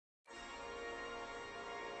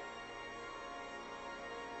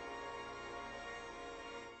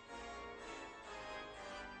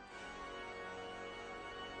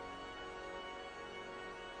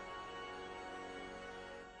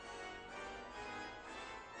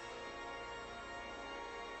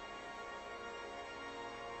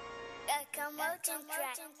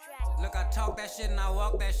Look, I talk that shit and I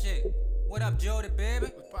walk that shit. What up, Jody, baby?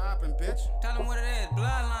 What's poppin', bitch? Tell them what it is.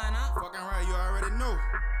 BloodLine, huh? Fucking right, you already know.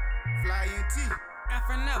 Fly ENT.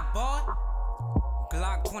 FNF, boy.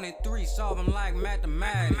 Glock 23, solve them like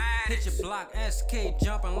mathematics. Hit your block, SK,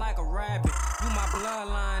 jumping like a rabbit. You my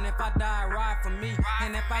bloodline, if I die, ride for me.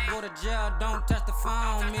 And if I go to jail, don't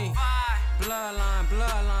testify on me. Bloodline,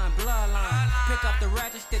 bloodline, bloodline. Pick up the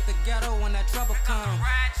ratchet, stick together when that trouble comes.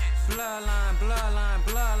 Bloodline, bloodline,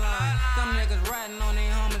 bloodline. Some niggas ratting on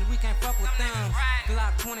their homies, we can't fuck with them.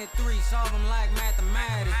 Glock 23, solve them like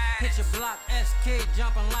mathematics. Hit your block, SK,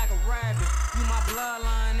 jumping like a rabbit. You my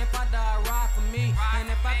bloodline, if I die, ride for me. And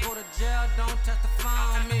if I go to jail, don't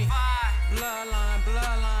testify on me. Bloodline,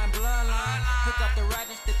 bloodline, bloodline. Pick up the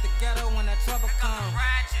ratchet, stick together when that trouble comes.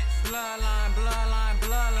 Bloodline, bloodline,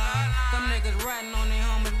 bloodline. Some niggas ratting on their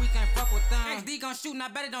homies, we can't fuck with them. XD gon' shoot,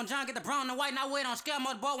 not better, don't John get the brown and white, not wait on scale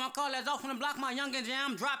mode. Boy, one call that's off from the block, my youngins, yeah,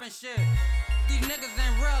 I'm dropping shit. These niggas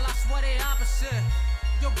ain't real, I swear they opposite.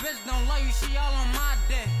 Your bitch don't love you, she all on my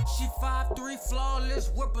dick. She 5'3",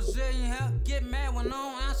 flawless, with Brazilian hair. Get mad when I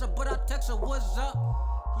don't answer, but I text her, what's up?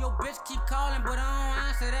 Your bitch keep calling, but I don't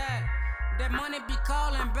answer that. That money be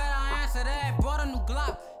calling, better answer that. Bought a new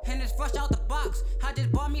Glock, and it's fresh out the box. I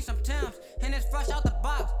just bought me some Timbs, and it's fresh out the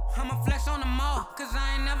box. I'ma flex on the mall, cause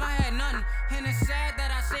I ain't never had nothing. And it's sad that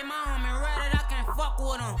I say my homie ratted, I can't fuck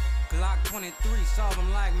with him. Glock 23, solve them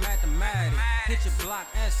like mathematics. Hit your block,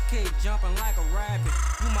 SK, jumping like a rabbit.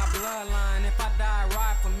 You my bloodline, if I die,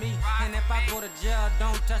 ride for me. And if I go to jail,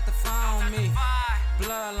 don't testify on me.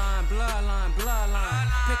 Bloodline, bloodline, bloodline.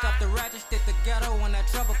 Pick up the ratchet, stick together when that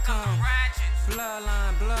trouble comes.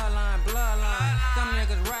 Bloodline, bloodline, bloodline. Some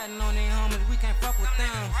niggas ratting on their homies, we can't fuck with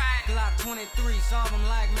them. Glock 23, solve them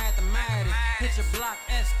like mathematics. Hit your block,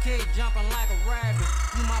 SK, jumping like a rabbit.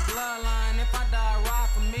 You my bloodline, if I die, ride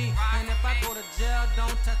for me. And if I go to jail,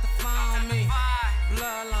 don't testify on me.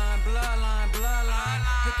 Bloodline, bloodline, bloodline.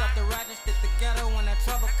 Pick up the ratchet, stick together when that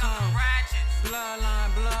trouble comes.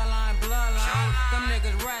 Bloodline, bloodline, bloodline. Them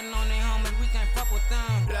niggas ratting on their homies, we can't fuck with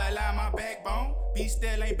them. Bloodline, my backbone. Beat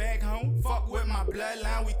still ain't back home. Fuck with my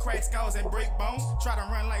bloodline, we crack skulls and break bones. Try to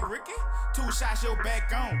run like Ricky, 2 shots, your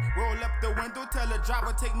back on. Roll up the window, tell the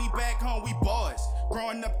driver take me back home. We boys,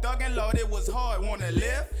 growing up thuggin', Lord, it was hard. Wanna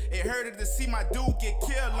live? It hurted to see my dude get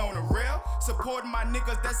killed on the rail. Supporting my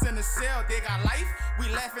niggas that's in the cell, they got life. We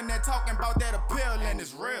laughing and talking about that appeal, and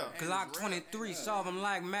it's real. Glock 23, solve them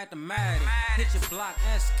like mathematics. Hit your block,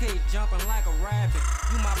 SK, jumping like a rabbit.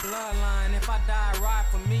 You my bloodline, if I die, ride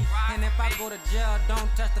for me. And if I go to jail, don't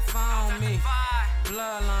testify on me.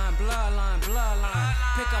 Bloodline, bloodline, bloodline.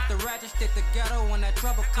 Pick up the ratchet, stick together when that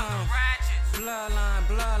trouble comes. Bloodline,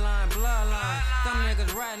 bloodline, bloodline. Some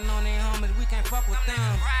niggas ratting on their homies, we can't fuck with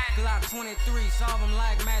them. Glock 23, solve them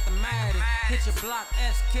like mathematics. Hit your block,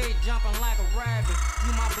 SK, jumping like a rabbit.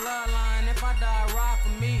 You my bloodline, if I die, ride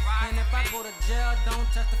for me. And if I go to jail, don't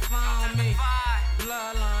testify on me.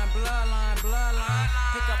 Bloodline, bloodline, bloodline.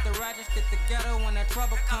 Pick up the ratchet, stick together when that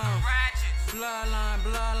trouble comes. Bloodline,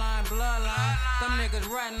 bloodline, bloodline. Them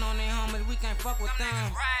niggas ratting on their homies, we can't fuck with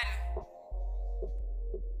them.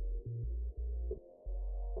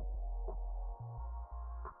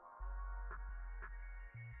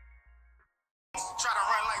 Try to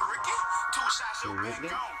run like Ricky, 2 shots, your back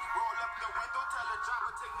gone.